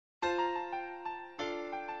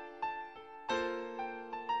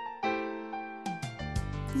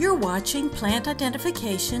You're watching Plant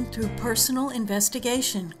Identification Through Personal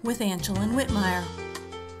Investigation with Angela Whitmire.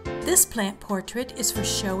 This plant portrait is for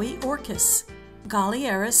Showy orchis,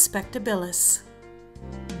 Galearis spectabilis.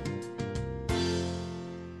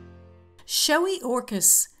 Showy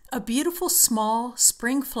orchis, a beautiful small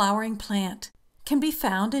spring flowering plant, can be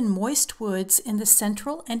found in moist woods in the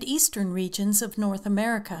central and eastern regions of North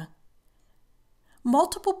America.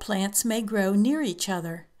 Multiple plants may grow near each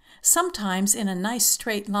other, sometimes in a nice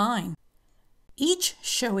straight line. Each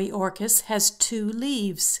showy orchis has 2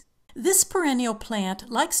 leaves. This perennial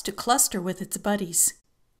plant likes to cluster with its buddies.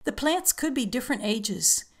 The plants could be different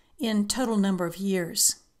ages in total number of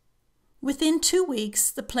years. Within 2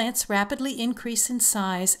 weeks, the plants rapidly increase in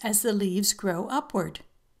size as the leaves grow upward.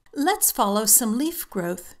 Let's follow some leaf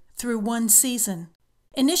growth through one season.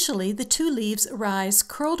 Initially, the 2 leaves arise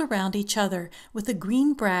curled around each other with a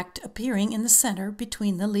green bract appearing in the center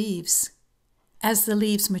between the leaves. As the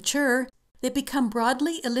leaves mature, they become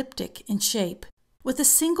broadly elliptic in shape, with a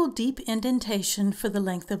single deep indentation for the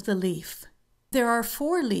length of the leaf. There are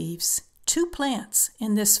 4 leaves, 2 plants,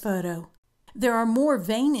 in this photo. There are more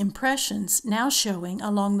vein impressions now showing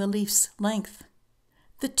along the leaf's length.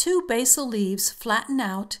 The 2 basal leaves flatten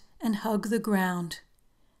out and hug the ground.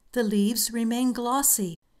 The leaves remain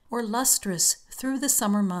glossy or lustrous through the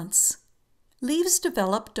summer months. Leaves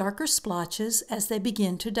develop darker splotches as they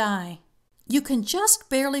begin to die. You can just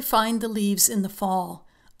barely find the leaves in the fall,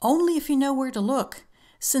 only if you know where to look,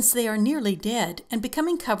 since they are nearly dead and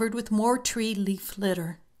becoming covered with more tree leaf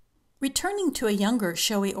litter. Returning to a younger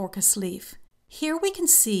showy orchis leaf, here we can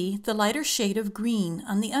see the lighter shade of green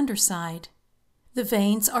on the underside. The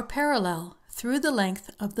veins are parallel through the length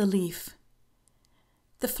of the leaf.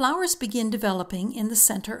 The flowers begin developing in the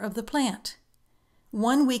center of the plant.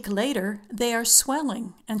 1 week later, they are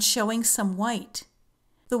swelling and showing some white.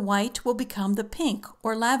 The white will become the pink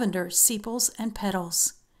or lavender sepals and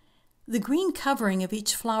petals. The green covering of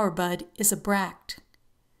each flower bud is a bract.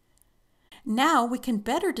 Now we can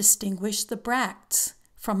better distinguish the bracts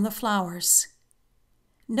from the flowers.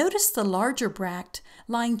 Notice the larger bract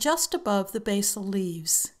lying just above the basal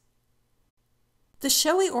leaves. The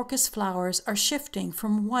showy orchis flowers are shifting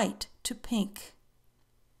from white to pink.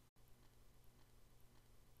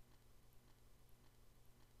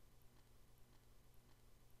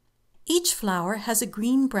 Each flower has a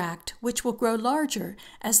green bract which will grow larger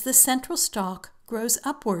as the central stalk grows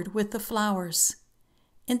upward with the flowers.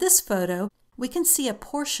 In this photo, we can see a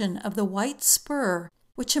portion of the white spur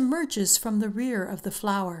which emerges from the rear of the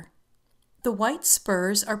flower. The white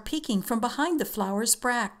spurs are peeking from behind the flower's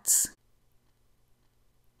bracts.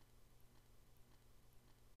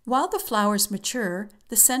 While the flowers mature,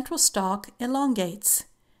 the central stalk elongates.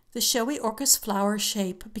 The showy orchis flower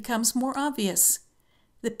shape becomes more obvious.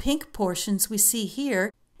 The pink portions we see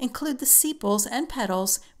here include the sepals and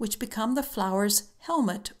petals which become the flower's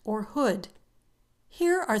helmet or hood.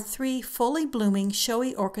 Here are 3 fully blooming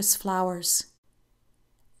showy orchis flowers.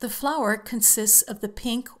 The flower consists of the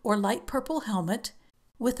pink or light purple helmet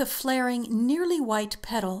with a flaring nearly white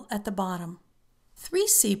petal at the bottom. 3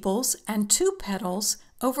 sepals and 2 petals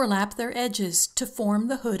overlap their edges to form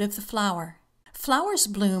the hood of the flower. Flowers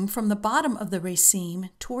bloom from the bottom of the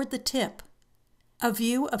raceme toward the tip. A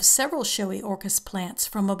view of several showy orchis plants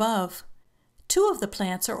from above. 2 of the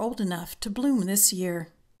plants are old enough to bloom this year.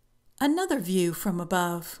 Another view from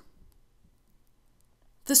above.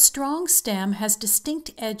 The strong stem has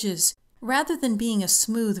distinct edges rather than being a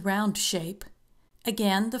smooth round shape.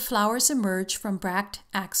 Again, the flowers emerge from bract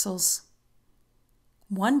axils.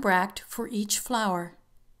 1 bract for each flower.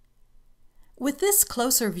 With this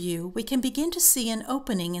closer view, we can begin to see an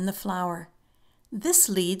opening in the flower. This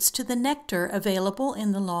leads to the nectar available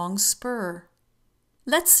in the long spur.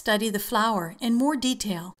 Let's study the flower in more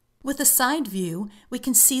detail. With a side view, we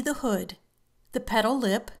can see the hood, the petal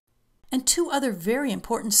lip, and 2 other very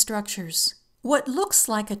important structures. What looks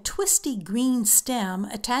like a twisty green stem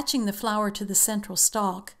attaching the flower to the central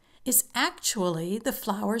stalk is actually the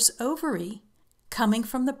flower's ovary, coming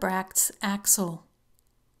from the bract's axil.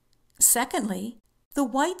 Secondly, the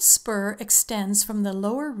white spur extends from the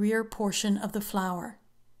lower rear portion of the flower.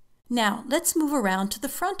 Now, let's move around to the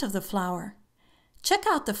front of the flower. Check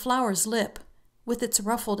out the flower's lip with its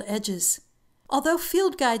ruffled edges. Although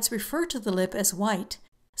field guides refer to the lip as white,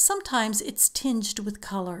 sometimes it's tinged with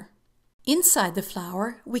color. Inside the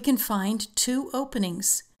flower, we can find 2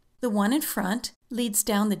 openings. The one in front leads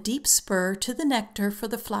down the deep spur to the nectar for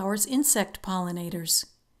the flower's insect pollinators.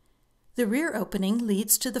 The rear opening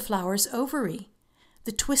leads to the flower's ovary,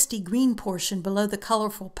 the twisty green portion below the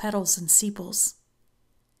colorful petals and sepals.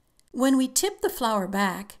 When we tip the flower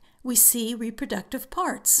back, we see reproductive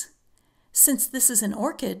parts. Since this is an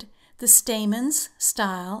orchid, the stamens,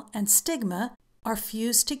 style, and stigma are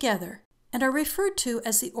fused together and are referred to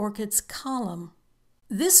as the orchid's column.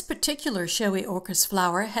 This particular showy orchis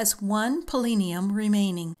flower has one pollinium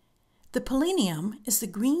remaining. The pollinium is the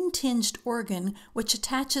green-tinged organ which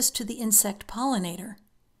attaches to the insect pollinator.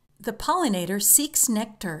 The pollinator seeks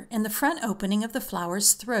nectar in the front opening of the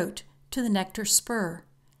flower's throat to the nectar spur.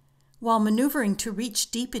 While maneuvering to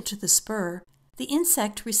reach deep into the spur, the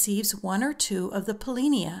insect receives one or two of the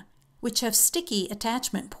pollinia, which have sticky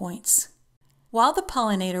attachment points. While the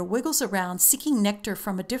pollinator wiggles around seeking nectar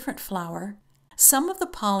from a different flower, some of the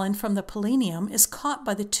pollen from the pollinium is caught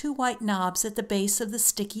by the two white knobs at the base of the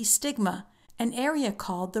sticky stigma, an area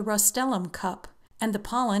called the rostellum cup, and the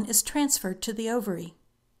pollen is transferred to the ovary.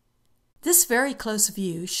 This very close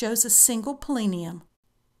view shows a single pollinium,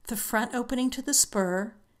 the front opening to the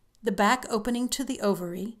spur, the back opening to the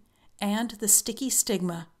ovary, and the sticky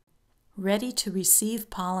stigma, ready to receive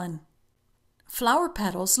pollen. Flower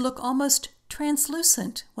petals look almost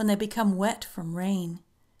translucent when they become wet from rain.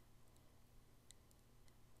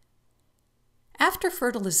 After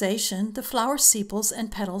fertilization, the flower sepals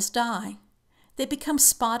and petals die. They become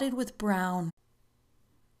spotted with brown,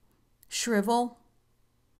 shrivel,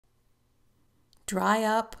 dry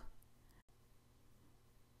up,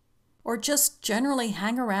 or just generally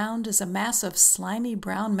hang around as a mass of slimy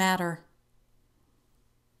brown matter.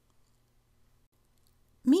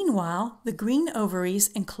 Meanwhile, the green ovaries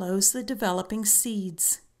enclose the developing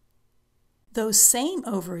seeds. Those same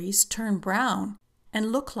ovaries turn brown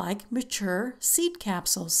and look like mature seed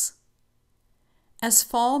capsules. As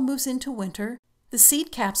fall moves into winter, the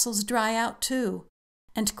seed capsules dry out too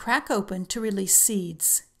and crack open to release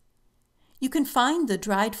seeds. You can find the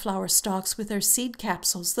dried flower stalks with their seed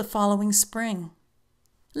capsules the following spring.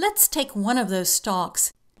 Let's take one of those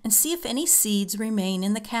stalks and see if any seeds remain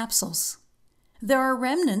in the capsules. There are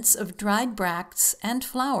remnants of dried bracts and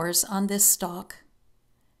flowers on this stalk.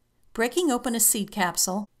 Breaking open a seed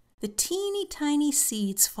capsule, the teeny tiny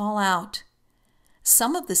seeds fall out.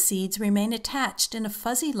 Some of the seeds remain attached in a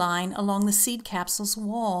fuzzy line along the seed capsule's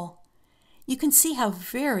wall. You can see how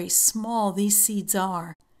very small these seeds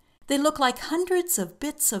are. They look like hundreds of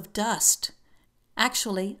bits of dust.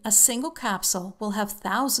 Actually, a single capsule will have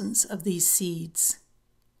thousands of these seeds.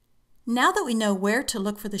 Now that we know where to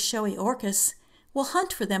look for the showy orchis, we'll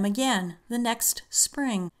hunt for them again the next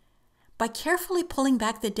spring. By carefully pulling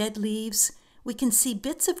back the dead leaves, we can see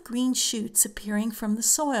bits of green shoots appearing from the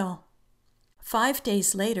soil. 5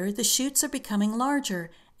 days later, the shoots are becoming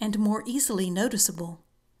larger and more easily noticeable.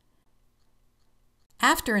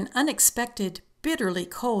 After an unexpected, bitterly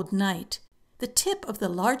cold night, the tip of the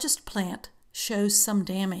largest plant shows some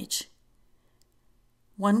damage.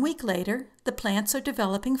 1 week later, the plants are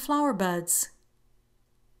developing flower buds.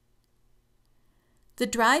 The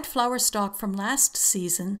dried flower stalk from last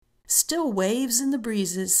season still waves in the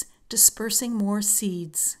breezes, dispersing more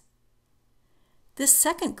seeds. This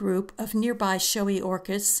second group of nearby showy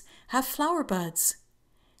orchids have flower buds.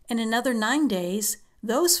 In another 9 days,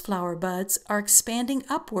 those flower buds are expanding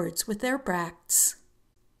upwards with their bracts.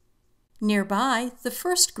 Nearby, the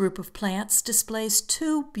first group of plants displays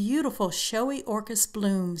 2 beautiful showy orchis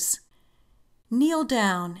blooms. Kneel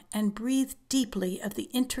down and breathe deeply of the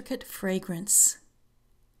intricate fragrance.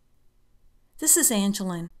 This is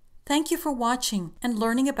Angeline. Thank you for watching and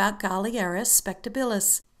learning about Galearis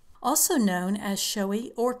spectabilis, also known as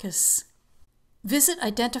showy orchis. Visit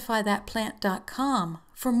identifythatplant.com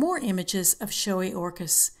for more images of showy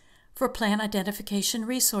orchis, for plant identification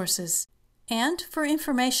resources, and for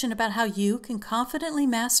information about how you can confidently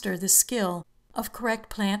master the skill of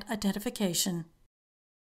correct plant identification.